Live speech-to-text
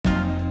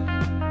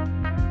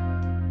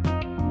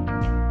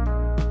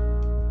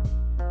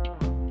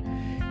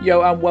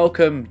Yo, and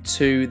welcome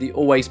to the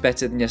Always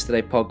Better Than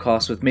Yesterday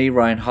podcast with me,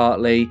 Ryan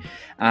Hartley,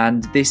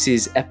 and this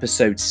is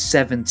episode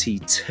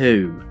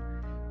 72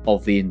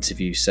 of the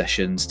interview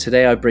sessions.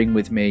 Today I bring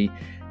with me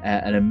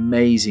an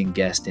amazing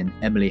guest in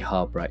Emily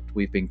Harbrecht.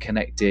 We've been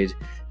connected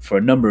for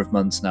a number of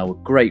months now.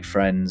 We're great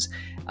friends,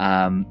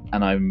 and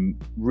I'm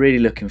really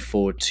looking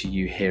forward to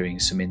you hearing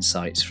some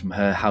insights from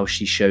her, how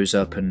she shows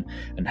up and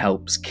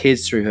helps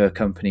kids through her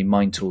company,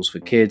 Mind Tools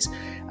for Kids,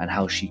 and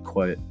how she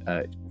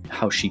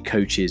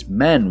coaches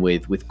men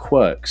with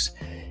quirks.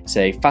 It's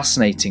a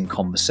fascinating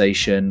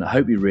conversation. I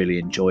hope you really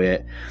enjoy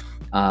it.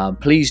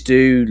 Please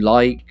do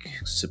like,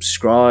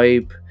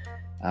 subscribe,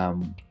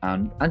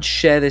 and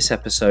share this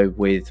episode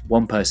with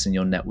one person in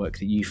your network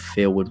that you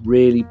feel would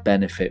really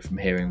benefit from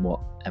hearing what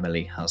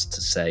Emily has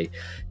to say.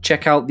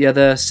 Check out the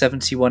other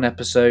 71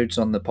 episodes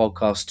on the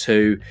podcast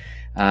too.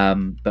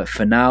 But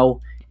for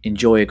now,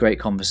 enjoy a great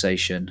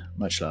conversation.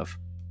 Much love.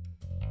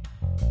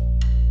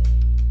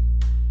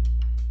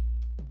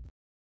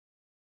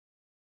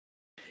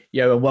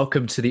 Yo, and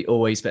welcome to the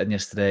Always Better Than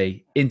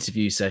Yesterday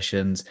interview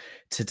sessions.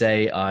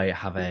 Today I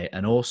have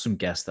an awesome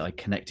guest that I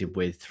connected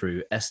with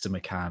through Esther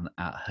McCann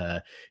at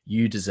her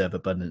You Deserve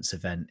Abundance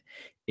event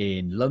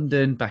in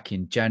London back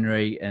in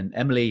January. And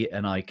Emily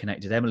and I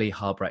connected. Emily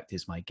Harbrecht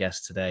is my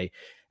guest today.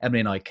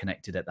 Emily and I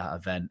connected at that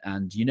event.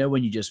 And you know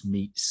when you just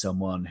meet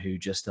someone who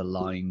just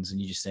aligns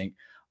and you just think,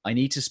 I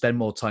need to spend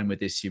more time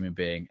with this human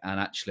being. And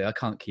actually, I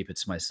can't keep it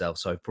to myself.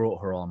 So I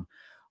brought her on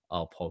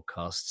our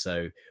podcast.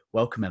 So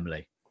welcome,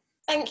 Emily.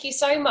 Thank you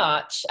so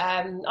much.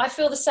 I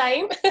feel the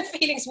same,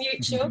 feelings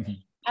mutual.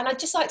 And I'd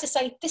just like to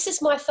say, this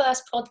is my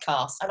first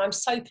podcast and I'm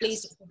so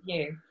pleased with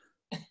you.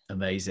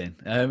 Amazing.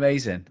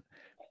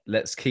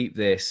 Let's keep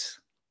this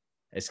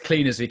as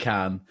clean as we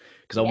can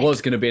because I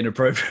was going to be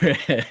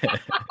inappropriate.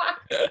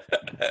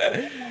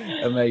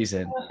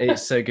 Amazing.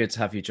 It's so good to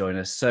have you join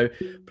us. So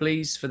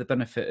please, for the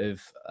benefit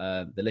of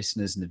the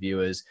listeners and the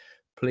viewers,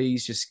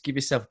 please just give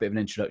yourself a bit of an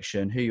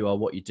introduction, who you are,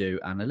 what you do,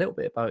 and a little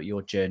bit about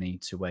your journey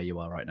to where you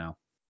are right now.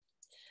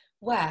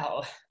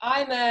 Well,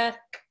 I'm a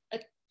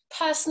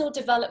personal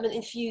development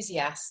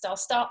enthusiast. I'll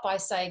start by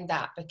saying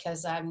that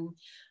because I'm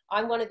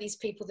one of these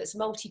people that's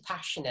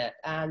multi-passionate.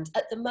 And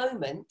at the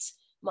moment,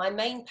 my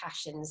main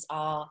passions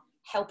are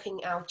helping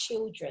our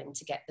children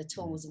to get the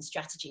tools and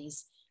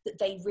strategies that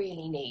they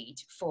really need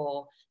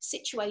for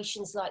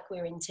situations like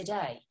we're in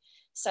today.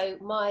 So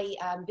my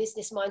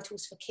business, Mind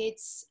Tools for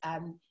Kids,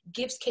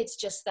 gives kids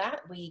just that.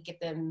 We give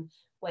them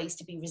ways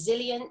to be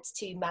resilient,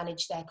 to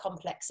manage their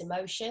complex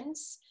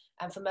emotions.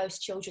 And for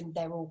most children,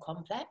 they're all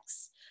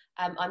complex.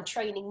 I'm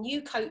training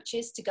new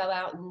coaches to go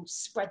out and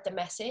spread the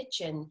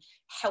message and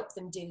help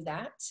them do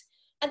that.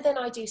 And then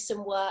I do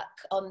some work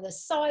on the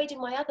side in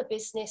my other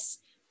business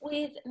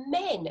with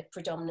men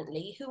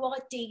predominantly who are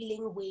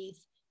dealing with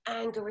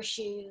anger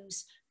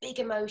issues, big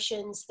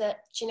emotions that,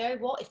 you know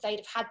what, if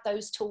they'd have had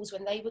those tools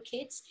when they were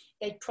kids,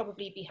 they'd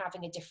probably be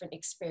having a different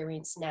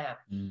experience now.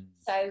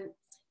 So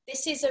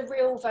this is a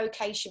real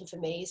vocation for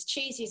me. As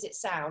cheesy as it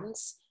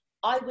sounds,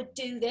 I would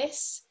do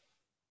this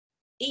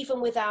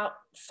even without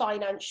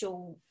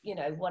financial,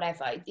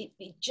 whatever.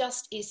 It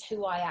just is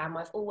who I am.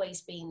 I've always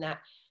been that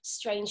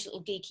strange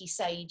little geeky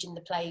sage in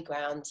the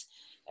playground,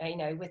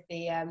 with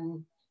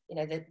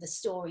the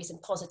stories and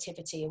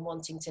positivity and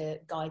wanting to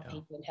guide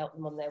people and help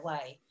them on their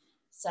way.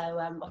 So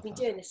I've been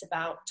doing this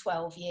about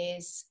 12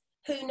 years.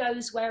 Who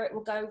knows where it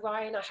will go,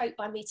 Ryan? I hope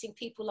by meeting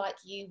people like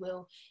you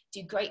we'll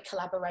do great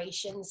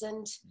collaborations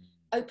and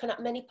open up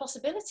many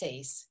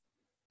possibilities.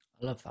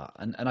 I love that.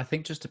 And I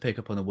think just to pick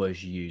up on the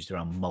words you used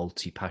around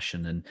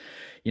multi-passion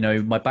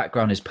and, my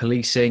background is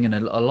policing and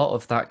a lot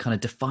of that kind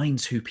of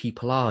defines who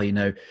people are,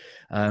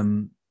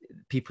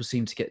 people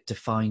seem to get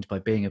defined by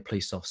being a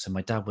police officer.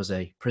 My dad was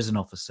a prison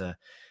officer.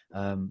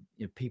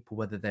 People,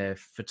 whether they're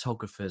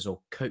photographers or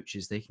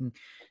coaches, they can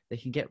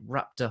get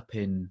wrapped up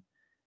in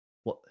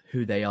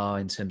who they are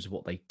in terms of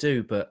what they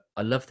do. But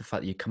I love the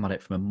fact that you come at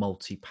it from a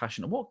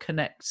multi-passion. What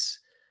connects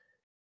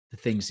the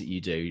things that you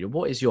do?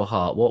 What is your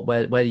heart?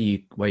 Where are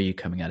you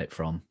coming at it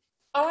from?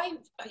 Do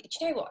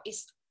you know what?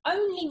 It's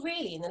only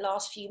really in the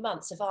last few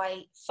months have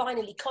I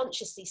finally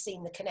consciously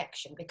seen the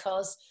connection,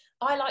 because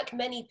I, like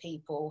many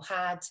people,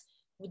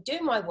 would do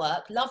my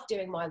work, love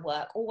doing my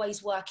work,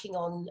 always working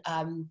on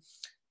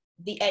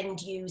the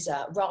end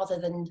user rather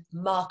than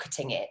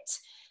marketing it.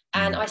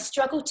 And I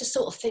struggled to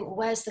sort of think,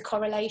 where's the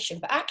correlation?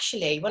 But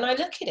actually, when I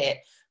look at it,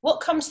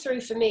 what comes through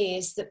for me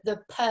is the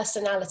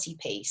personality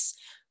piece.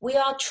 We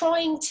are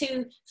trying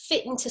to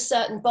fit into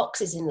certain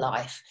boxes in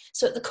life.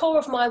 So at the core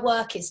of my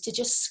work is to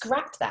just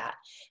scrap that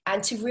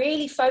and to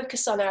really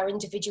focus on our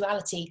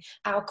individuality,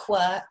 our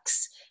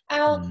quirks,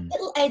 our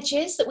little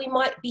edges that we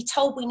might be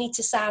told we need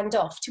to sand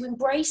off, to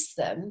embrace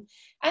them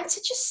and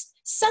to just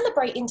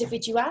celebrate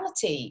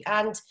individuality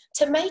and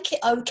to make it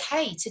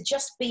okay to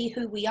just be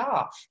who we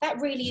are. That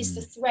really is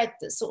the thread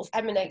that sort of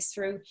emanates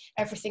through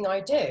everything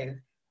I do.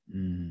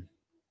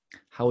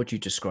 How would you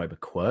describe a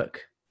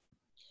quirk?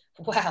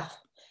 Well,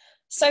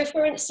 so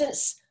for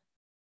instance,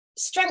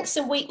 strengths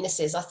and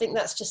weaknesses, I think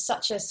that's just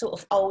such a sort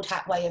of old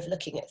hat way of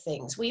looking at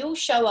things. We all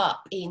show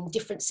up in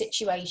different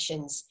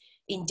situations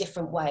in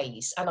different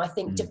ways. And I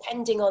think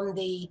depending on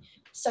the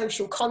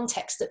social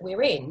context that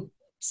we're in,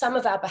 some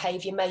of our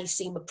behaviour may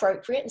seem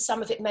appropriate and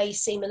some of it may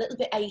seem a little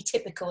bit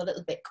atypical, a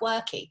little bit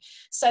quirky.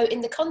 So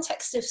in the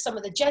context of some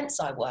of the gents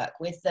I work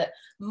with that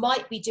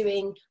might be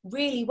doing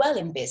really well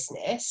in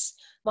business,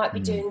 might be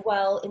doing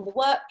well in the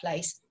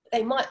workplace,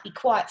 they might be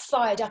quite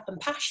fired up and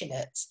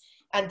passionate,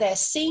 and they're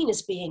seen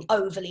as being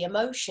overly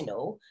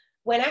emotional,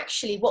 when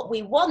actually what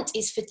we want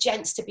is for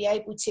gents to be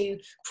able to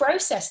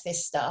process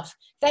this stuff.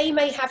 They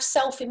may have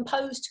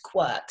self-imposed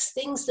quirks,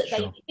 things that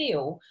they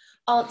feel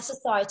aren't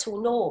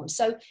societal norms.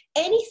 So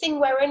anything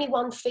where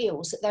anyone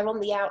feels that they're on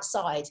the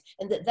outside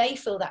and that they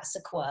feel that's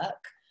a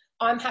quirk,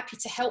 I'm happy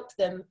to help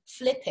them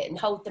flip it and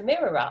hold the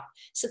mirror up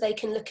so they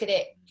can look at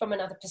it from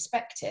another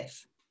perspective.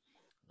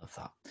 Love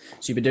that.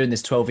 So you've been doing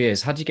this 12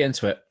 years. How did you get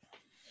into it?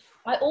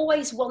 I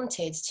always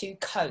wanted to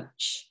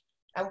coach.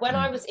 And when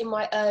I was in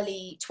my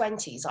early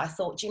 20s, I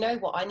thought, do you know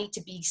what? I need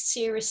to be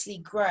seriously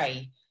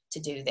grey to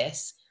do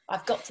this.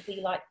 I've got to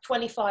be like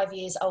 25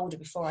 years older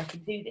before I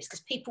can do this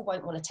because people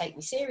won't want to take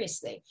me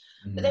seriously.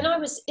 But then I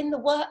was in the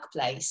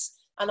workplace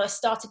and I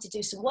started to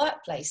do some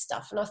workplace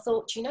stuff. And I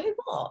thought, do you know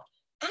what?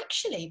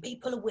 Actually,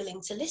 people are willing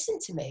to listen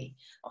to me.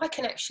 I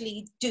can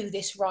actually do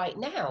this right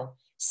now.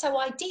 So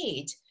I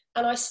did.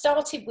 And I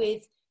started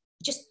with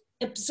just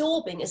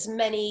absorbing as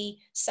many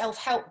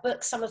self-help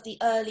books, some of the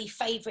early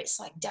favorites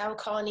like Dale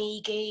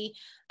Carnegie,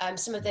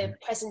 some of the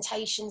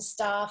presentation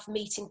stuff,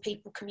 meeting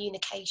people,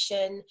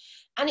 communication,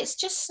 and it's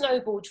just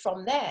snowballed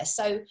from there.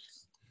 So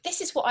this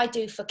is what I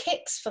do for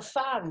kicks, for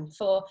fun,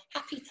 for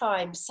happy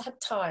times, sad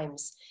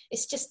times.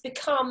 It's just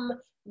become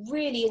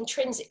really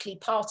intrinsically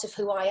part of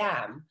who I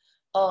am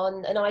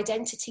on an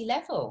identity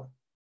level.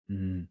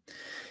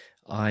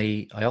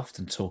 I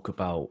often talk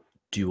about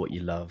do what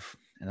you love.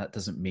 And that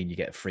doesn't mean you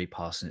get a free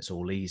pass and it's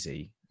all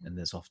easy. And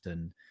there's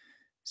often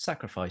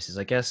sacrifices.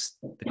 I guess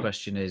the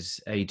question is,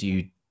 A, do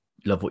you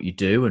love what you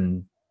do?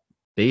 And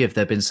B, have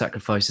there been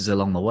sacrifices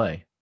along the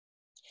way?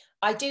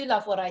 I do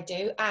love what I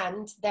do.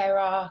 And there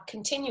are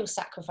continual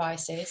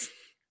sacrifices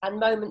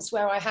and moments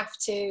where I have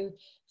to,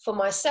 for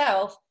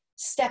myself,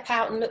 step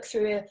out and look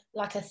through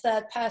like a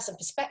third person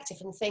perspective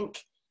and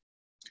think,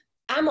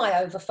 am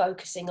I over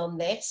focusing on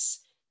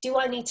this? Do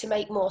I need to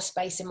make more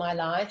space in my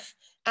life?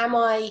 Am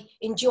I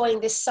enjoying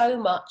this so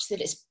much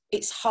that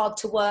it's hard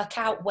to work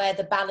out where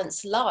the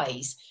balance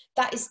lies?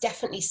 That is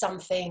definitely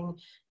something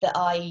that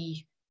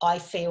I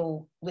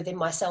feel within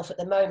myself at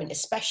the moment,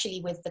 especially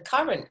with the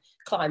current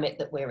climate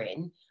that we're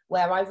in,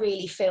 where I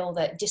really feel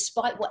that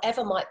despite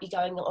whatever might be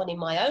going on in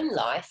my own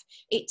life,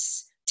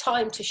 it's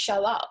time to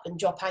show up and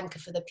drop anchor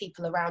for the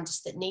people around us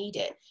that need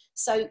it.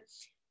 So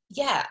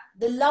yeah,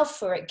 the love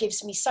for it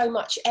gives me so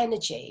much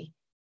energy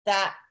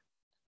that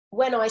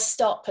when I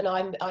stop and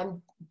I'm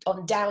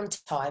on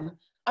downtime,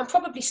 I'm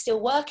probably still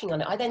working on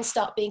it. I then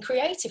start being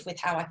creative with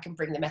how I can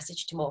bring the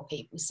message to more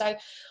people. So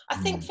I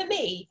think for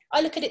me,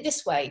 I look at it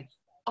this way.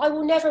 I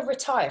will never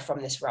retire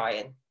from this,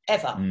 Ryan,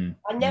 ever.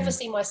 I never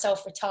see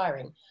myself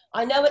retiring.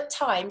 I know at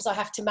times I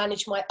have to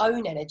manage my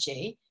own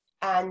energy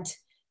and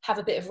have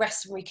a bit of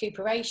rest and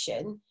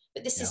recuperation,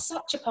 but this is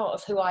such a part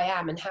of who I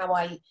am and how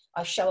I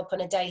show up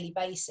on a daily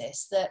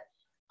basis that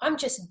I'm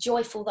just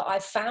joyful that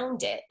I've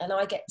found it and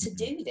I get to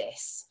do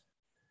this.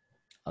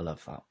 I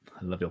love that.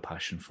 I love your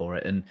passion for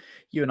it. And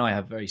you and I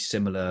have very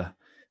similar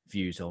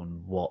views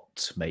on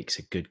what makes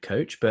a good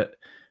coach, but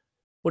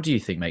what do you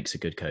think makes a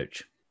good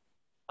coach?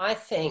 I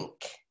think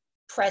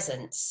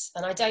presence,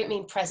 and I don't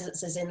mean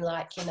presence as in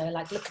like, you know,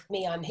 like, look at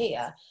me, I'm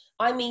here.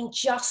 I mean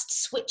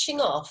just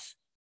switching off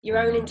your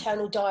own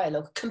internal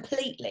dialogue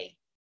completely,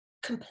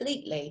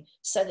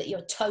 so that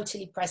you're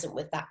totally present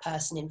with that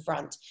person in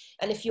front.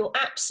 And if you're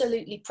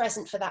absolutely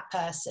present for that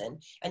person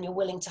and you're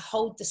willing to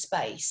hold the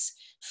space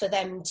for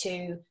them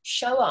to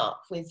show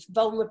up with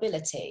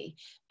vulnerability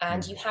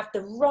and you have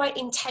the right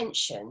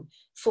intention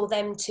for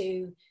them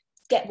to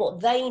get what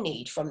they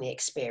need from the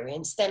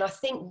experience, then I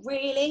think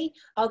really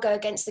I'll go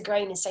against the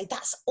grain and say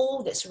that's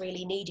all that's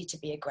really needed to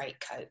be a great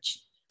coach.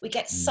 We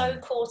get so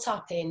caught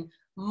up in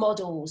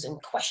models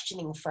and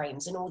questioning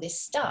frames and all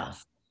this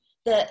stuff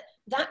that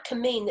can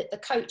mean that the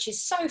coach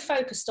is so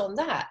focused on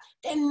that,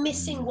 they're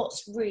missing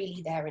what's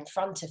really there in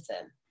front of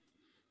them.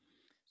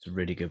 It's a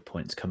really good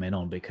point to come in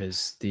on,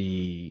 because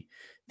the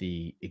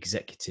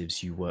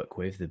executives you work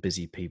with, the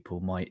busy people,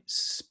 might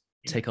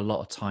take a lot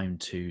of time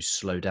to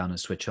slow down and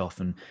switch off,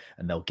 and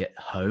they'll get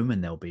home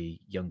and there'll be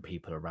young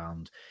people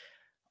around.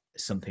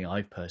 Something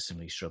I've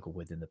personally struggled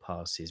with in the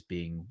past is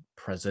being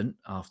present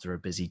after a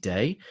busy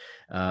day.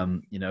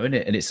 You know, and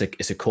it's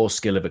a core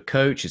skill of a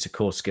coach. It's a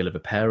core skill of a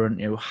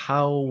parent. You know,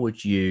 how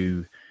would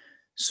you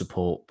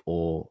support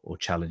or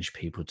challenge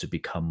people to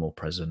become more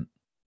present?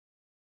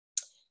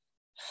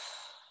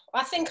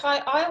 I think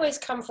I always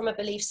come from a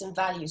beliefs and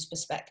values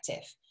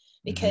perspective,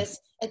 because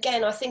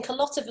again, I think a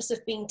lot of us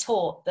have been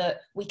taught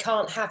that we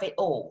can't have it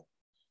all.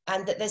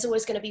 and that there's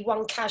always going to be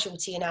one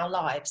casualty in our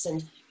lives.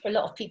 And for a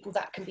lot of people,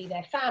 that can be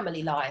their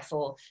family life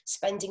or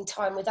spending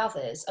time with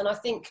others. And I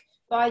think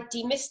by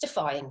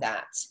demystifying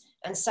that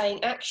and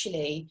saying,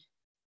 actually,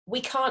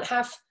 we can't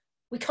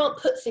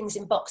put things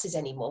in boxes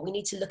anymore. We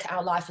need to look at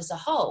our life as a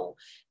whole,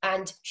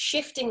 and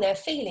shifting their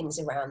feelings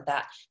around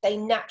that, they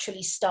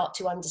naturally start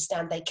to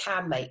understand they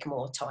can make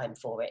more time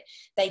for it.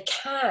 They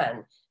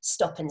can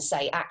stop and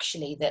say,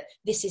 actually, that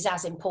this is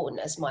as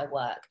important as my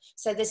work.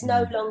 So there's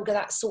no longer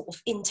that sort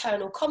of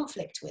internal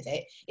conflict with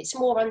it. It's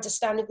more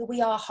understanding that we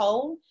are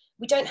whole.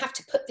 We don't have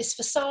to put this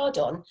facade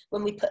on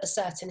when we put a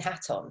certain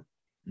hat on.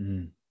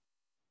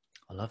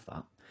 I love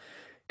that,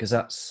 because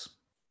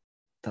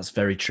that's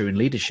very true in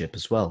leadership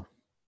as well.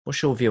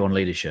 What's your view on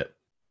leadership?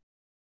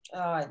 Oh,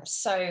 I'm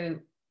so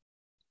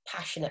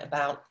passionate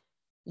about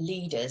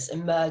leaders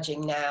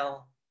emerging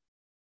now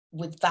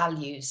with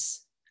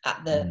values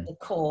at the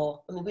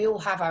core. I mean, we all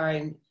have our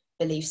own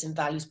beliefs and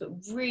values, but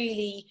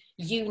really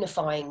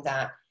unifying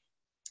that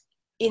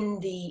in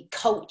the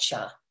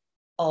culture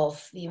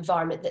of the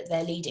environment that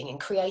they're leading, and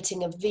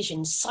creating a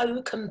vision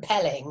so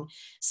compelling,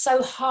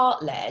 so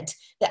heart-led,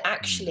 that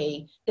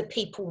actually the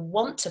people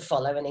want to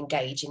follow and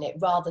engage in it,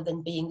 rather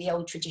than being the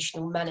old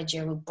traditional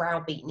managerial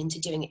browbeaten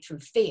into doing it through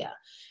fear.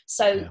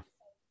 So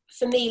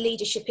for me,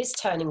 leadership is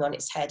turning on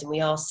its head, and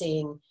we are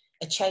seeing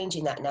a change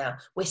in that now.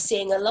 We're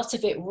seeing a lot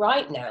of it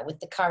right now with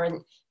the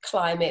current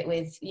climate,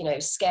 with, you know,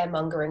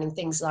 scaremongering and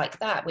things like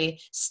that. We're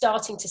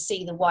starting to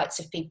see the whites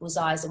of people's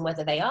eyes, and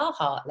whether they are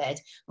heart-led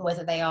and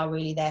whether they are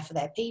really there for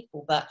their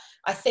people. But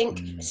I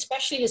think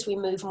especially as we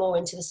move more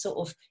into the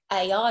sort of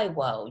AI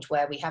world,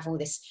 where we have all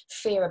this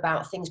fear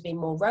about things being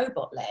more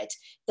robot-led,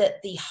 that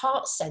the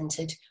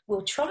heart-centered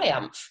will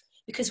triumph,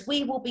 because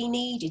we will be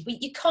needed.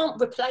 You can't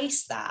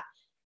replace that.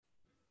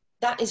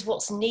 That is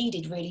what's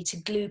needed, really, to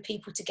glue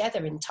people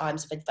together in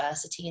times of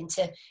adversity and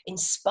to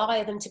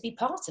inspire them to be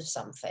part of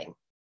something.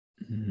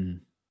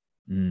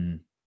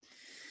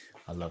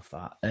 I love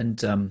that.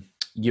 And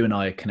you and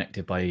I are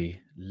connected by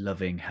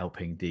loving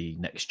helping the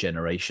next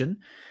generation.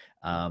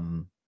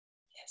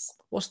 Yes.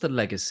 What's the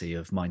legacy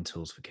of Mind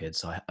Tools for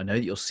Kids? I know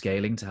that you're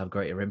scaling to have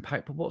greater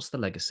impact, but what's the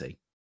legacy?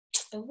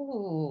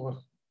 Ooh,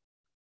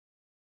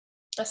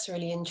 that's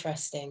really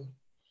interesting.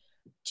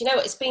 Do you know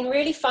what? It's been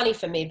really funny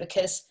for me,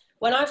 because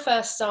when I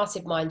first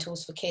started Mind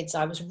Tools for Kids,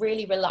 I was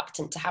really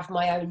reluctant to have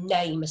my own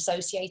name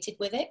associated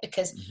with it,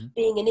 because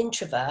being an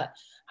introvert,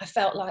 I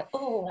felt like,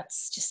 oh,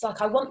 that's just like,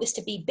 I want this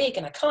to be big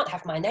and I can't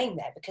have my name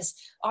there, because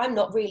I'm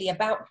not really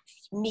about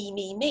me.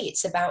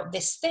 It's about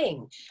this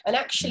thing. And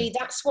actually,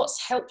 that's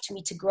what's helped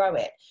me to grow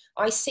it.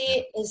 I see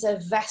it as a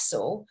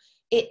vessel.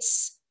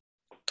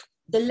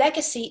 The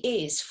legacy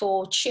is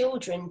for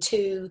children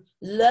to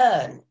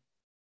learn,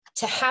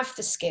 to have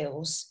the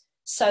skills,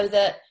 so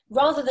that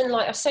rather than,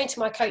 like I was saying to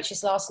my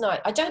coaches last night,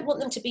 I don't want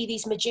them to be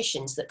these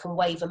magicians that can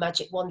wave a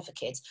magic wand for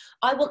kids.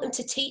 I want them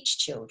to teach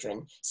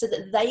children so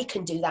that they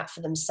can do that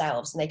for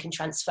themselves, and they can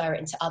transfer it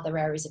into other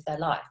areas of their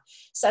life.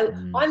 So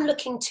I'm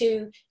looking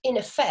to, in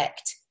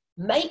effect,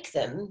 make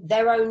them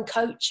their own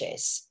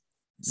coaches,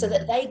 so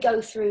that they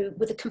go through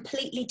with a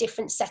completely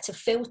different set of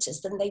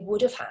filters than they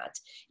would have had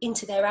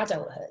into their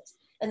adulthood.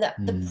 And that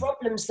the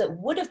problems that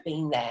would have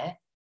been there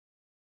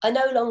are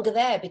no longer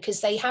there,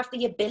 because they have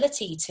the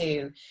ability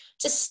to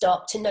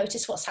stop, to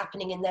notice what's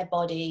happening in their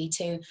body,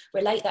 to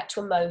relate that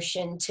to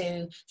emotion,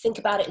 to think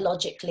about it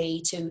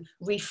logically, to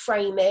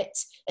reframe it,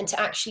 and to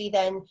actually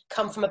then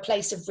come from a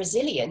place of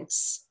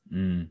resilience.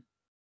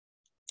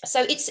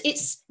 So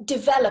it's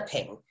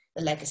developing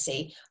the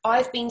legacy.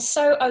 I've been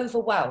so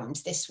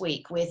overwhelmed this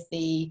week with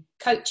the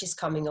coaches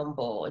coming on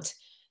board,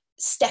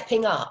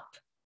 stepping up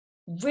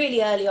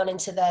really early on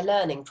into their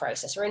learning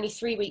process. We're only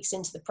 3 weeks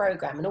into the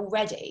program, and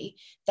already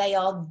they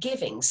are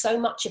giving so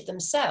much of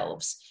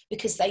themselves,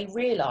 because they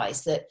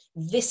realize that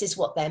this is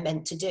what they're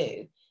meant to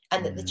do,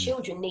 and that the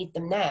children need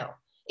them now.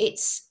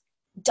 It's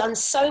done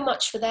so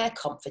much for their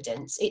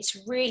confidence. It's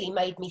really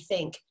made me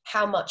think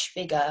how much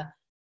bigger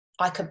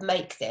I could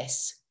make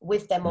this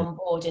with them on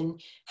board, and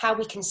how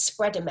we can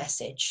spread a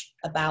message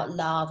about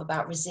love,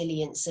 about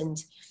resilience, and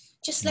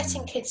just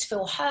letting kids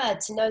feel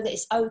heard, to know that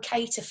it's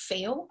okay to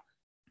feel.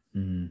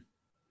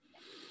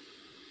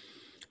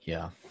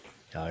 Yeah,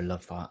 I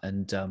love that.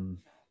 And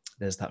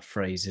there's that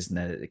phrase, isn't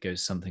there, that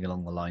goes something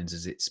along the lines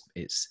as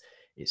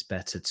it's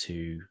better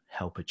to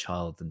help a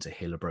child than to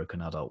heal a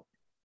broken adult,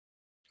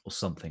 or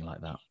something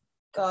like that.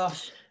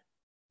 Gosh,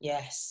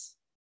 yes.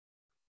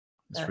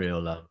 It's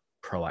real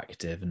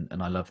proactive,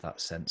 and I love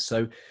that sense.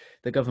 So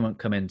the government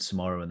come in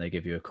tomorrow and they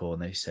give you a call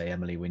and they say,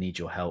 Emily, we need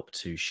your help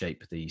to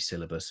shape the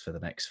syllabus for the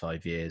next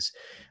 5 years,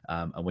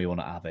 and we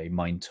want to have a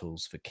Mind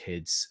Tools for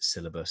Kids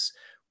syllabus.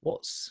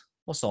 What's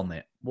on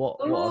it? What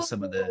are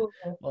some of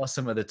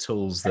the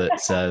tools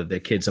that the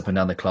kids up and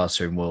down the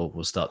classroom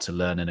will start to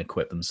learn and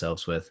equip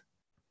themselves with?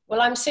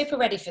 Well, I'm super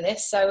ready for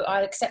this, so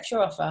I accept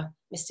your offer,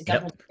 Mr.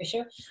 Government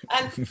Official.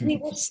 We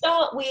will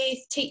start with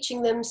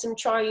teaching them some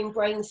triune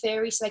brain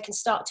theory, so they can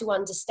start to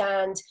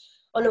understand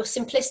on a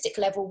simplistic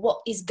level,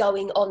 what is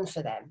going on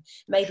for them.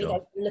 Maybe Sure. they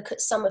can look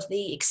at some of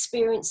the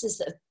experiences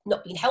that have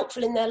not been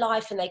helpful in their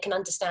life, and they can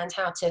understand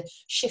how to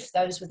shift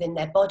those within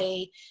their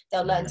body.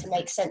 They'll learn to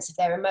make sense of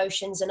their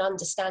emotions and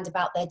understand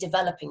about their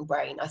developing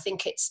brain. I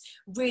think it's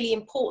really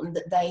important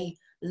that they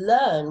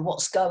learn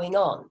what's going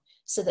on,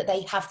 so that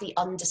they have the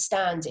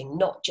understanding,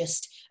 not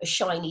just a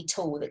shiny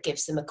tool that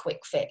gives them a quick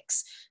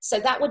fix. So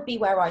that would be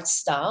where I'd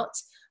start.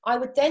 I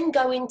would then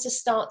go in to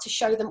start to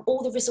show them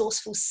all the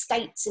resourceful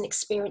states and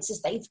experiences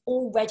they've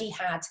already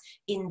had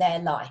in their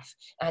life,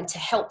 and to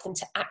help them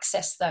to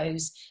access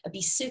those and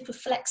be super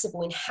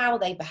flexible in how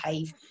they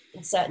behave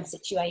in certain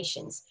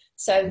situations.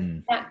 So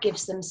that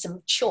gives them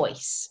some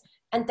choice.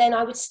 And then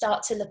I would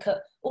start to look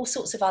at all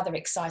sorts of other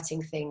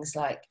exciting things,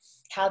 like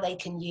how they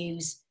can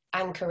use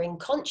anchoring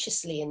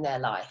consciously in their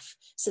life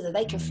so that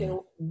they can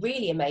feel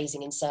really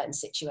amazing in certain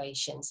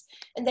situations.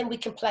 And then we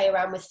can play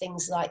around with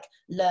things like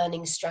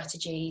learning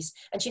strategies.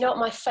 And you know what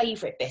my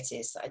favorite bit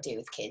is that I do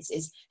with kids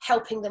is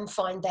helping them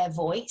find their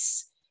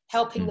voice,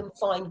 helping them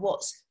find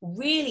what's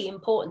really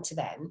important to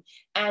them,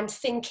 and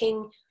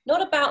thinking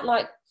not about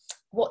like,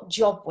 what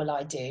job will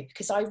I do?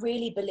 Because I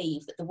really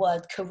believe that the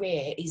word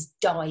career is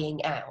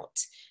dying out.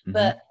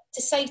 But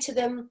to say to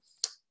them,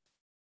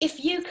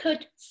 if you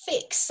could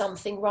fix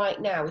something right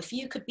now, if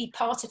you could be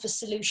part of a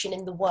solution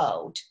in the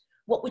world,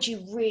 what would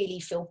you really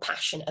feel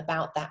passionate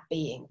about that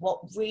being? What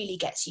really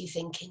gets you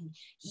thinking,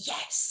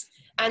 yes?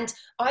 And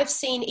I've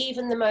seen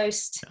even the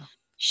most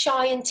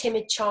shy and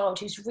timid child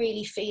who's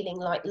really feeling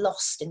like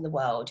lost in the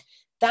world,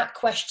 that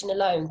question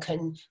alone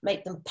can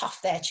make them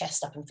puff their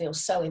chest up and feel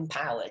so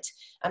empowered.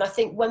 And I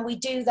think when we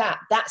do that,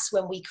 that's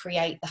when we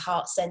create the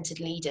heart-centered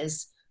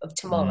leaders of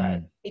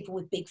tomorrow, people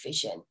with big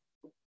vision.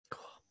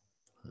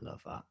 I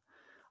love that.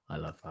 I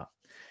love that.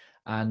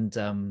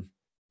 And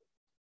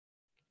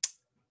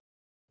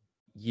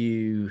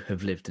you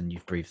have lived and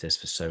you've breathed this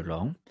for so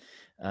long.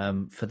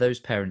 For those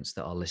parents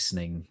that are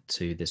listening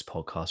to this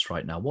podcast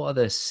right now, what are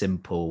the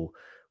simple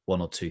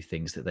one or two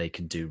things that they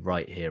can do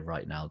right here,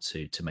 right now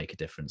to make a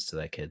difference to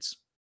their kids?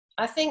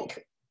 I think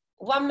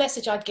one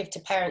message I'd give to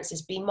parents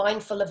is be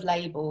mindful of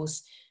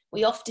labels.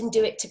 We often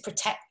do it to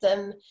protect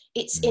them.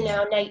 It's in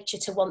our nature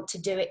to want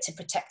to do it to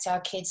protect our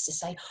kids, to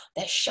say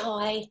they're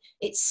shy.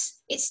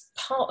 It's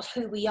part of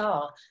who we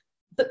are.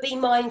 But be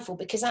mindful,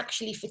 because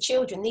actually for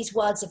children, these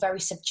words are very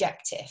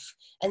subjective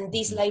and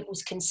these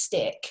labels can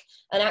stick.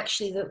 And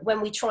actually when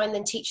we try and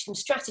then teach them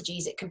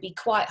strategies, it can be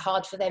quite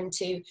hard for them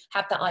to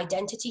have that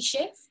identity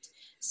shift.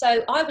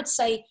 So I would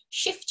say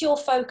shift your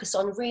focus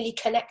on really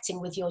connecting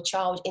with your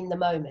child in the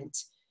moment.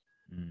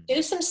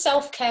 Do some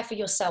self-care for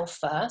yourself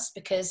first,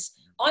 because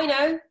I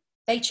know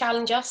they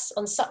challenge us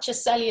on such a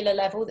cellular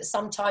level that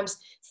sometimes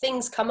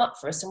things come up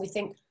for us and we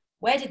think,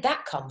 where did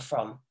that come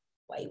from?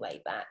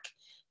 Way back.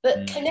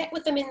 But connect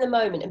with them in the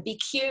moment and be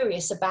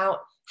curious about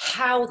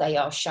how they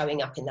are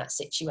showing up in that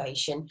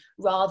situation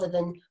rather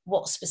than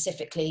what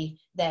specifically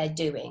they're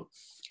doing.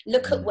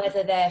 Look at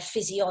whether their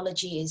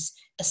physiology is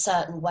a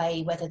certain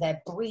way, whether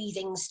their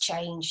breathing's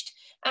changed,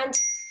 and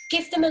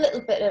give them a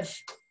little bit of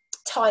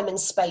time and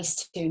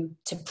space to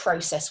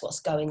process what's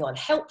going on.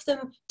 Help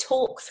them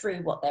talk through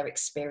what they're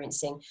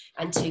experiencing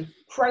and to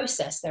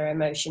process their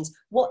emotions,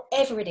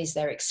 whatever it is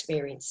they're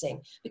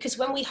experiencing. Because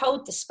when we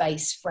hold the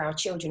space for our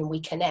children and we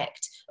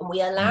connect and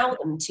we allow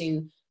them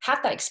to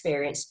have that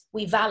experience,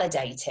 we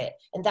validate it.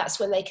 And that's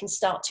when they can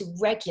start to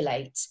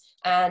regulate,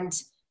 and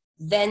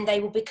then they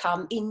will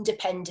become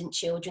independent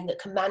children that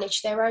can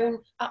manage their own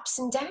ups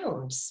and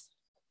downs.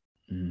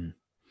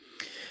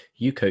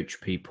 You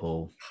coach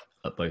people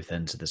at both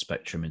ends of the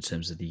spectrum in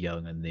terms of the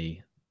young and the,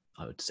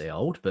 I would say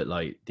old, but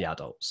like the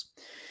adults.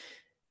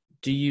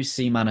 Do you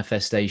see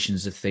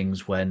manifestations of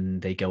things when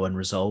they go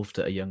unresolved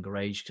at a younger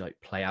age, like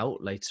play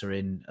out later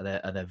in? Are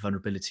there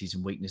vulnerabilities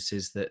and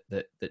weaknesses that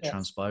yes.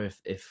 transpire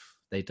if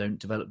they don't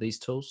develop these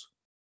tools?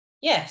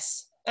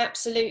 Yes,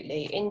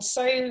 absolutely. In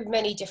so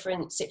many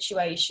different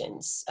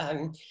situations,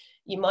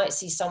 you might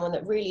see someone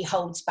that really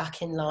holds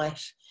back in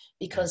life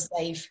because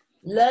they've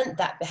learned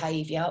that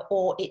behavior,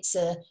 or it's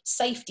a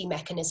safety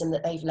mechanism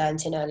that they've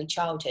learned in early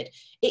childhood.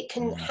 It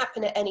can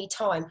happen at any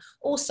time.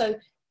 Also,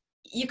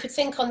 you could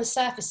think on the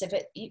surface of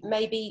it,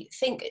 maybe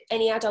think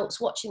any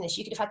adults watching this,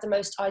 you could have had the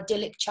most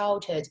idyllic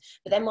childhood,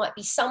 but there might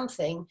be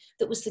something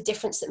that was the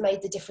difference that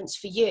made the difference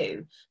for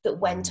you that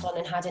went on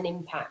and had an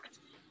impact.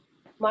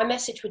 My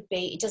message would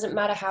be, it doesn't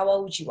matter how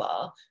old you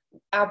are,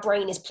 our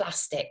brain is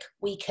plastic.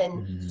 We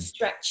can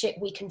stretch it,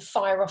 we can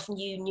fire off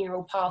new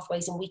neural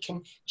pathways, and we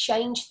can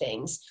change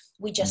things.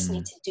 We just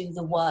need to do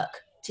the work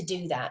to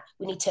do that.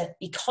 We need to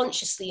be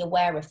consciously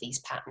aware of these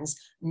patterns,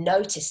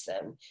 notice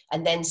them,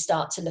 and then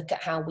start to look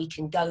at how we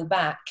can go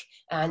back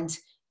and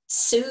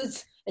soothe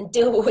and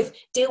deal with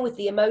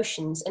the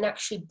emotions and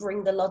actually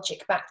bring the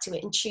logic back to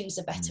it and choose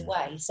a better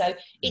way. So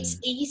it's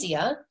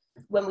easier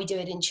when we do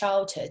it in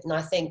childhood. And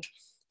I think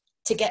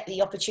to get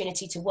the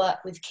opportunity to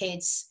work with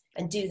kids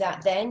and do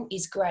that then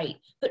is great,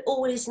 but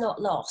all is not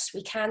lost.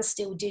 We can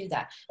still do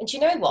that. And you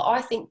know what?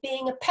 I think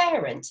being a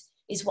parent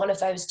is one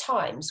of those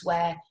times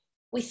where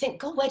we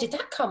think, God, where did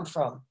that come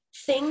from?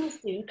 Things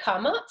do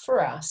come up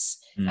for us.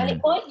 And it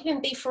Mm. might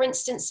even be, for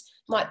instance,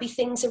 might be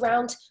things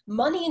around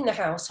money in the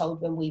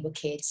household when we were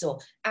kids, or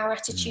our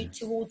attitude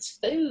towards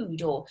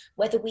food, or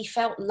whether we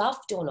felt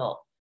loved or not.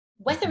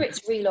 Whether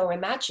it's real or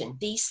imagined,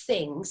 these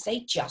things,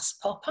 they just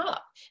pop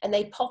up, and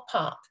they pop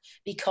up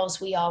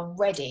because we are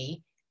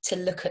ready to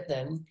look at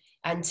them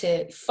and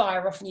to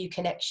fire off new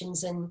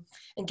connections and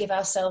give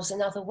ourselves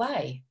another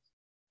way.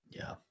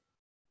 Yeah,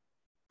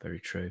 very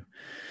true.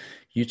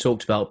 You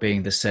talked about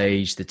being the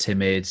sage, the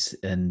timid,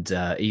 and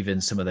even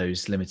some of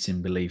those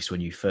limiting beliefs when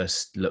you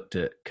first looked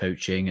at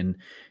coaching. And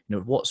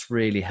what's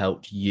really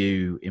helped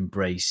you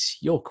embrace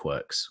your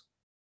quirks?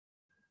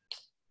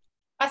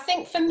 I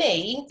think for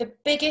me, the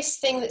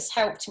biggest thing that's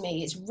helped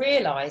me is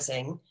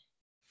realizing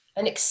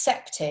and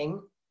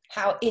accepting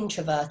how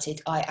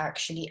introverted I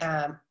actually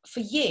am.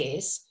 For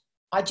years,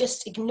 I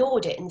just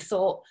ignored it and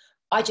thought,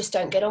 I just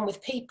don't get on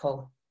with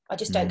people. I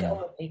just don't get on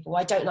with people.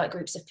 I don't like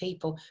groups of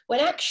people. When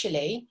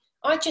actually,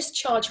 I just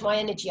charge my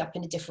energy up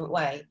in a different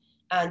way.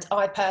 And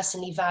I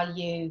personally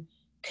value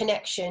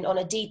connection on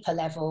a deeper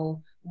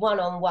level,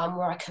 one-on-one,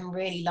 where I can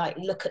really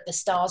look at the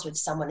stars with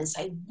someone and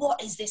say,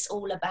 what is this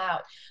all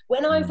about?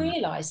 When I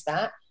realized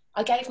that,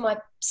 I gave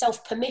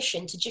myself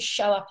permission to just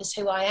show up as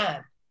who I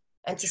am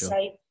and to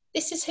say,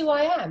 this is who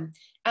I am.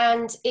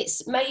 And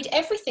it's made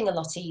everything a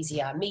lot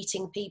easier,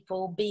 meeting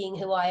people, being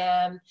who I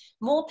am.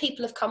 More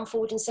people have come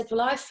forward and said,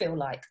 well, I feel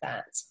like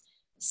that.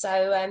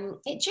 So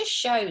it just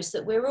shows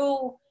that we're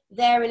all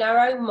there in our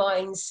own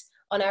minds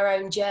on our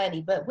own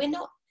journey, but we're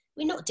not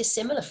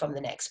dissimilar from the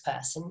next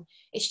person.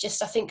 It's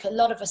just, I think a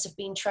lot of us have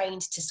been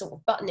trained to sort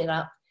of button it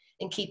up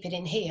and keep it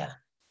in here.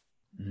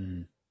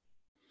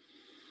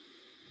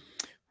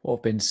 What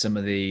have been some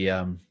of the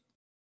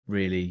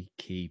really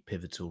key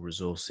pivotal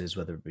resources,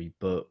 whether it be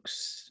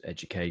books,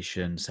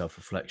 education,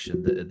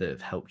 self-reflection, that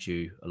have helped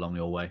you along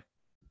your way?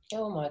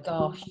 Oh my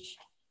gosh.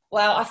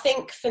 Well, I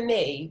think for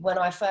me, when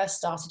I first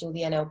started all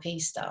the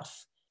NLP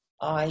stuff,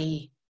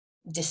 I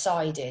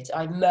decided,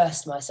 I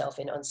immersed myself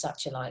in it on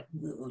such a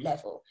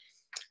level.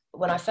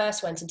 When I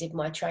first went and did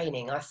my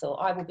training, I thought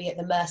I will be at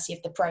the mercy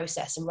of the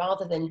process. And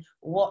rather than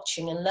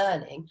watching and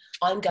learning,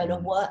 I'm going to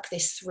work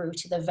this through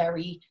to the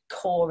very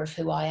core of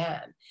who I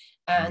am.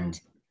 And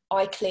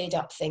I cleared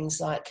up things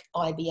like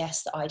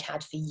IBS that I'd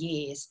had for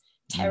years,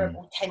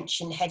 terrible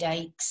tension,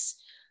 headaches,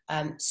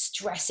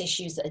 stress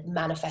issues that had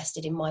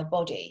manifested in my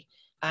body.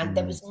 And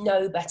there was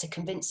no better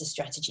convincer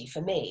strategy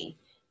for me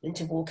than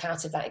to walk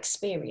out of that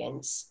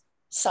experience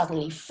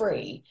suddenly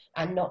free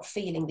and not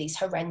feeling these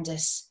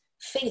horrendous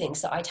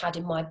feelings that I'd had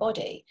in my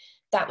body.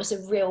 That was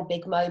a real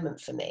big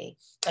moment for me.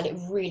 And it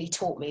really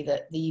taught me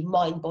that the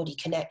mind-body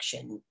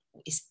connection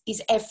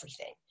is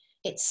everything.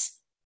 It's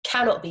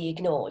cannot be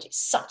ignored.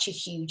 It's such a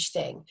huge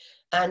thing.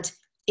 And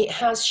it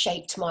has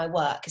shaped my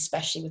work,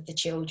 especially with the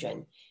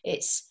children.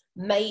 It's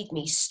made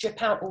me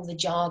strip out all the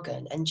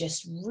jargon and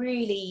just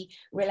really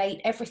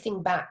relate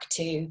everything back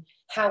to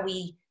how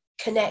we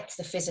connect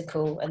the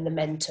physical and the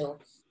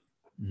mental.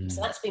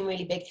 So that's been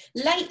really big.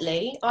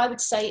 Lately, I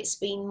would say it's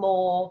been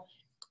more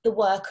the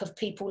work of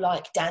people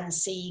like Dan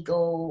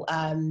Siegel,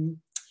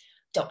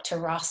 Dr.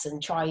 Russ,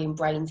 and Triune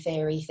Brain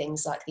Theory,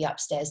 things like the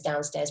upstairs,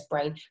 downstairs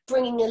brain,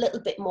 bringing a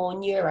little bit more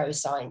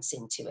neuroscience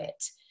into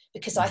it.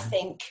 Because I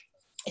think,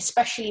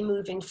 especially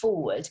moving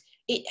forward,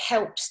 it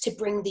helps to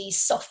bring these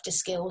softer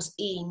skills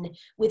in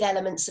with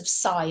elements of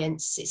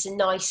science. It's a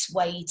nice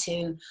way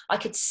I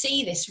could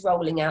see this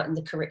rolling out in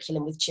the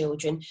curriculum with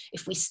children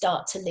if we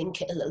start to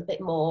link it a little bit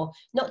more,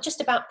 not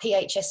just about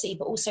PHSE,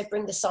 but also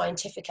bring the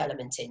scientific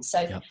element in.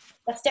 So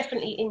that's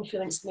definitely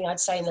influenced me, I'd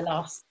say, in the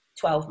last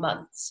 12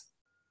 months.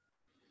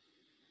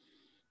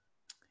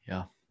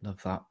 Yeah,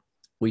 love that.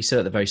 We said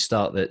at the very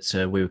start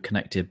that we were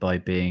connected by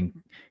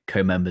being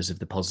co-members of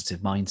the Positive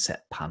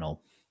Mindset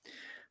panel.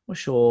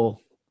 What's your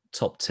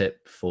top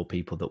tip for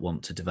people that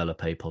want to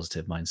develop a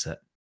positive mindset?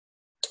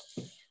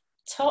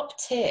 Top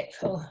tip?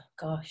 Oh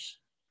gosh,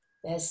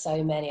 there's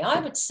so many. I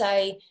would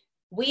say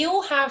we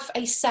all have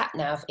a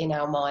sat-nav in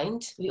our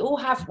mind. We all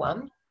have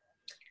one,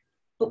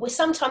 but we're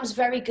sometimes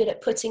very good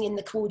at putting in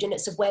the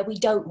coordinates of where we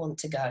don't want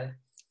to go.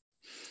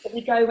 But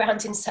we go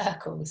around in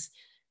circles.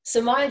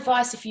 So my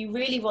advice, if you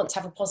really want to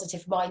have a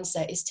positive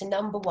mindset, is to,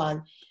 number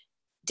one,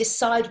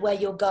 decide where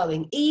you're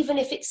going, even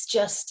if it's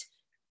just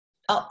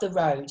up the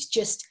road.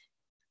 Just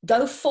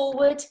go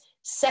forward,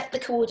 set the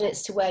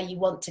coordinates to where you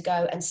want to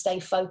go, and stay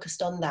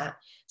focused on that.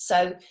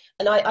 So,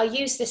 and I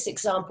use this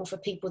example for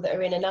people that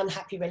are in an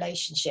unhappy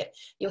relationship.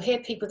 You'll hear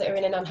people that are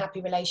in an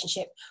unhappy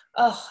relationship,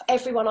 oh,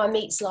 everyone I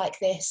meet's like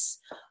this.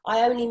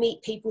 I only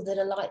meet people that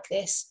are like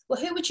this. Well,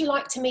 who would you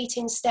like to meet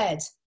instead?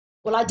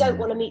 Well, I don't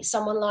want to meet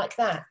someone like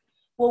that.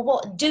 Well,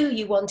 what do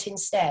you want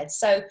instead?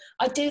 So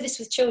I do this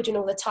with children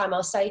all the time.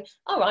 I'll say,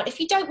 all right, if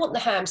you don't want the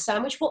ham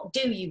sandwich, what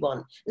do you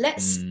want?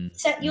 Let's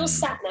set your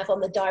sat nav on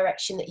the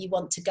direction that you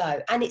want to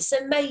go. And it's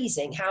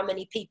amazing how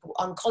many people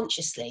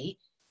unconsciously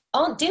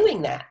aren't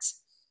doing that.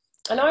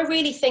 And I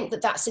really think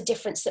that that's a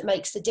difference that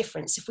makes the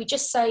difference. If we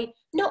just say,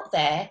 not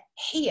there,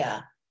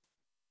 here,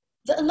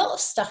 that a lot of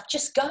stuff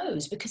just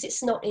goes because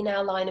it's not in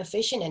our line of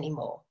vision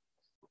anymore.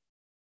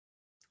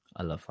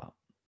 I love that.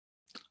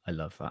 I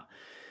love that.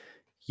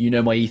 You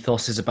know, my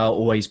ethos is about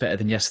always better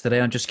than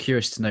yesterday. I'm just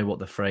curious to know what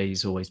the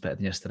phrase always better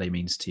than yesterday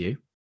means to you.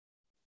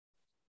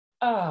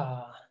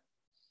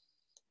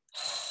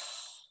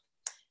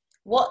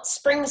 What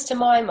springs to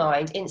my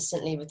mind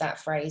instantly with that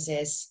phrase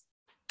is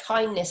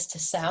kindness to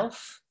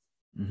self.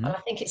 Mm-hmm. And I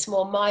think it's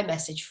more my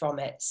message from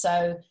it.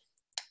 So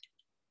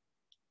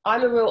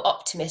I'm a real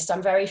optimist.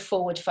 I'm very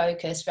forward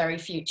focused, very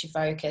future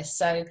focused.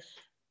 So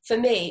for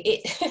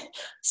me,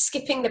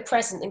 skipping the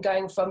present and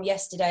going from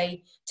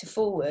yesterday to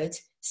forward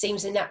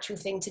seems a natural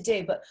thing to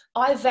do. But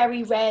I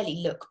very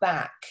rarely look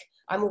back.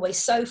 I'm always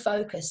so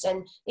focused.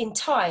 And in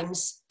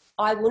times,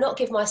 I will not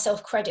give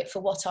myself credit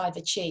for what I've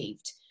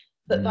achieved.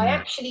 But by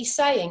actually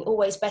saying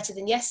always better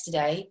than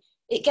yesterday,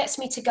 it gets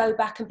me to go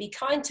back and be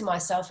kind to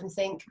myself and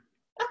think,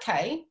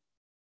 okay,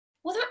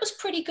 well, that was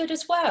pretty good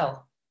as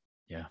well.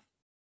 Yeah.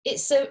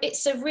 It's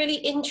a really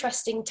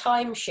interesting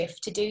time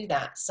shift to do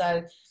that.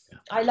 So yeah.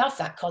 I love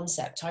that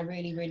concept. I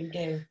really, really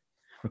do.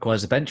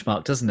 Requires a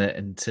benchmark, doesn't it?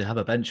 And to have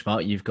a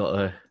benchmark, you've got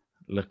to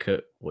look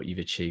at what you've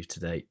achieved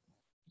to date.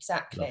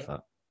 Exactly. Love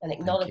that. And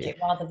acknowledge it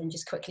rather than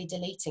just quickly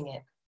deleting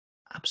it.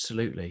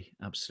 Absolutely.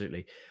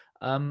 Absolutely.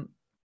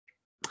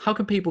 How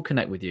can people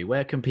connect with you?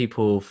 Where can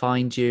people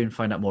find you and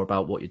find out more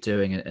about what you're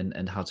doing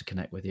and how to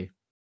connect with you?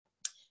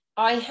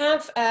 I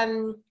have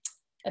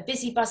a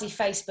busy, buzzy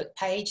Facebook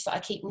page that I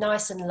keep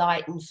nice and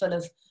light and full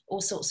of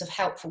all sorts of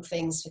helpful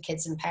things for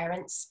kids and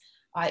parents.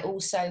 I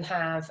also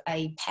have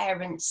a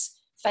parents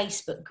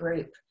Facebook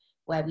group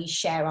where we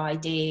share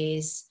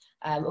ideas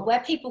and where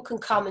people can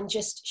come and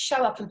just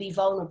show up and be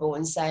vulnerable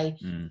and say,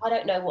 I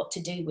don't know what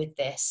to do with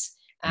this.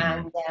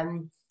 And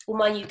all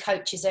my new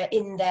coaches are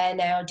in there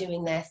now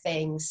doing their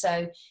thing.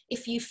 So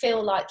if you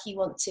feel like you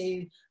want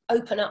to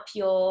open up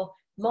your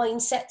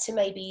mindset to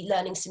maybe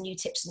learning some new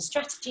tips and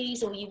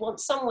strategies, or you want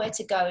somewhere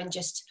to go and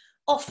just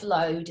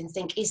offload and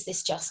think, is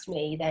this just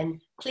me? Then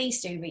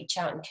please do reach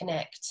out and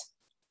connect.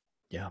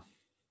 Yeah,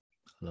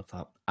 I love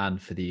that.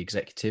 And for the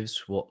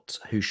executives,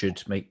 who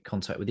should make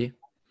contact with you?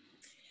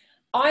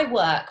 I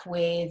work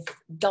with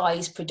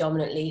guys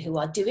predominantly who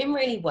are doing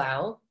really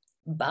well,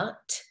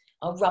 but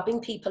are rubbing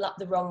people up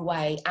the wrong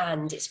way,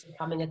 and it's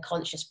becoming a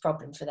conscious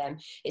problem for them.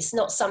 It's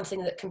not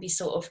something that can be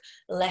sort of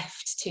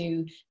left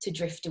to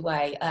drift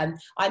away.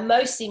 I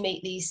mostly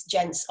meet these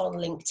gents on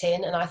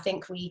LinkedIn, and I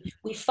think we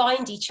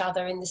find each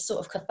other in this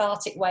sort of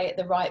cathartic way at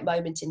the right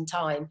moment in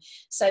time.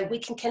 So we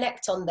can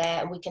connect on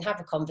there and we can have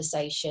a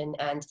conversation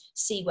and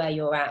see where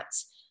you're at.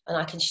 And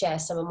I can share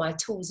some of my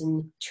tools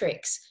and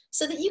tricks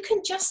so that you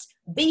can just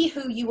be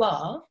who you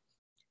are,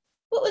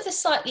 but with a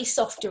slightly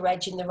softer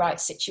edge in the right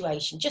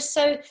situation, just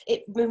so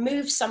it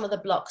removes some of the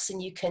blocks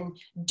and you can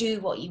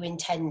do what you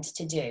intend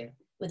to do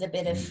with a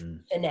bit of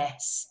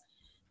finesse.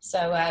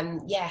 So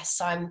yes,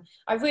 I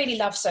really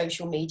love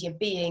social media.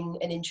 Being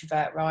an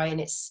introvert, Ryan,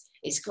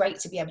 it's great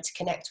to be able to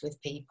connect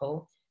with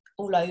people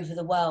all over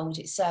the world.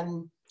 It's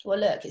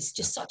it's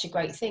just such a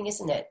great thing,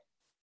 isn't it?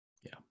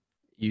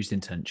 Used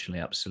intentionally,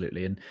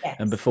 absolutely. And yes.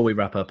 And before we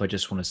wrap up, I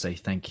just want to say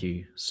thank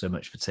you so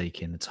much for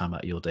taking the time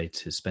out of your day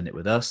to spend it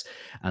with us,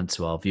 and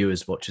to our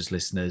viewers, watchers,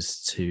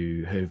 listeners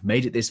who've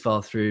made it this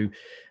far through.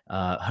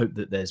 Hope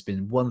that there's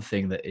been one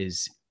thing that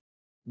is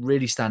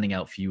really standing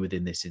out for you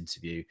within this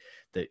interview,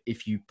 that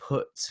if you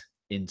put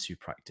into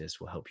practice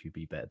will help you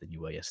be better than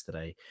you were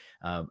yesterday.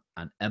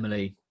 And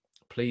Emily,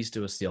 please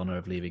do us the honor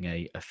of leaving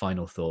a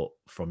final thought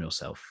from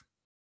yourself.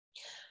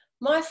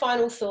 My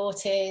final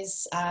thought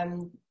is,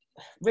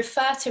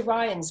 refer to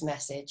Ryan's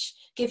message.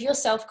 Give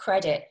yourself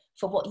credit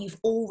for what you've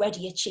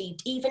already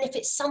achieved. Even if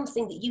it's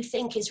something that you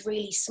think is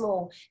really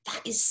small,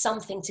 that is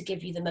something to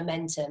give you the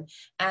momentum.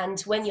 And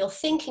when you're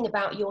thinking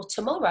about your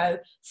tomorrow,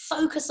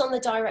 focus on the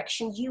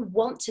direction you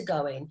want to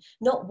go in,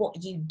 not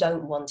what you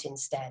don't want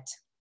instead.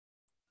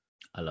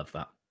 I love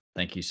that.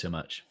 Thank you so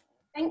much.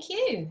 Thank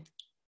you.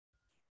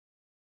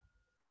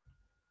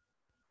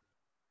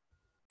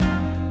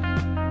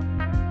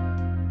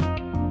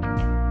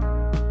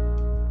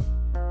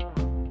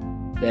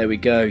 There we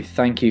go.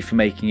 Thank you for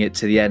making it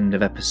to the end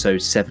of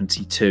episode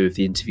 72 of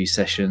the interview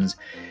sessions.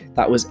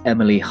 That was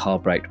Emily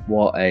Harbrecht.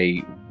 What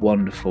a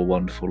wonderful,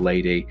 wonderful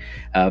lady.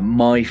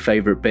 My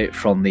favourite bit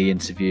from the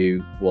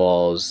interview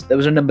there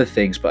was a number of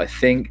things, but I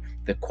think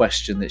the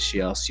question that she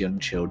asked young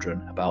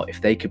children about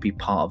if they could be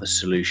part of a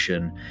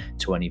solution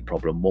to any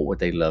problem, what would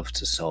they love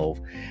to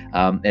solve?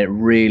 It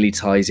really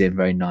ties in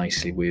very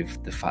nicely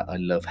with the fact that I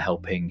love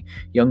helping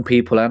young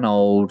people and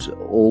old,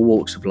 all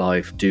walks of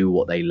life, do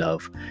what they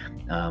love.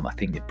 I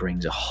think it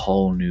brings a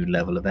whole new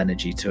level of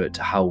energy to it,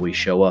 to how we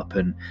show up.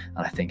 And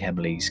I think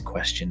Emily's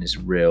question is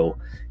a real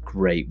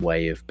great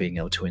way of being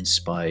able to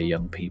inspire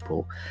young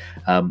people.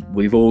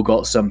 We've all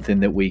got something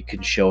that we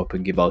can show up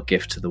and give our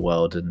gift to the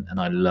world. And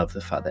I love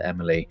the fact that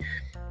Emily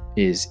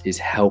is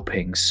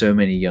helping so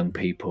many young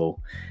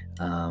people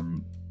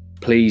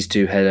please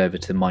do head over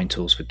to the Mind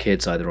Tools for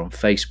Kids, either on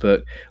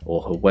Facebook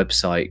or her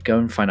website. Go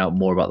and find out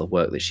more about the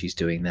work that she's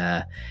doing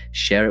there.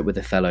 Share it with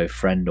a fellow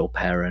friend or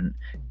parent.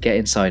 Get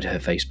inside her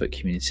Facebook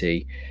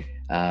community.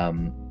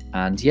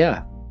 And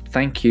yeah,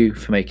 thank you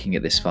for making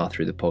it this far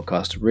through the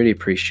podcast. I really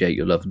appreciate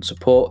your love and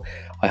support.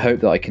 I hope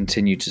that I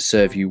continue to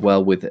serve you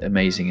well with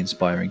amazing,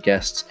 inspiring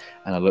guests,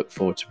 and I look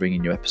forward to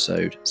bringing you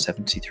episode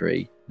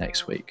 73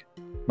 next week.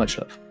 Much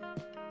love.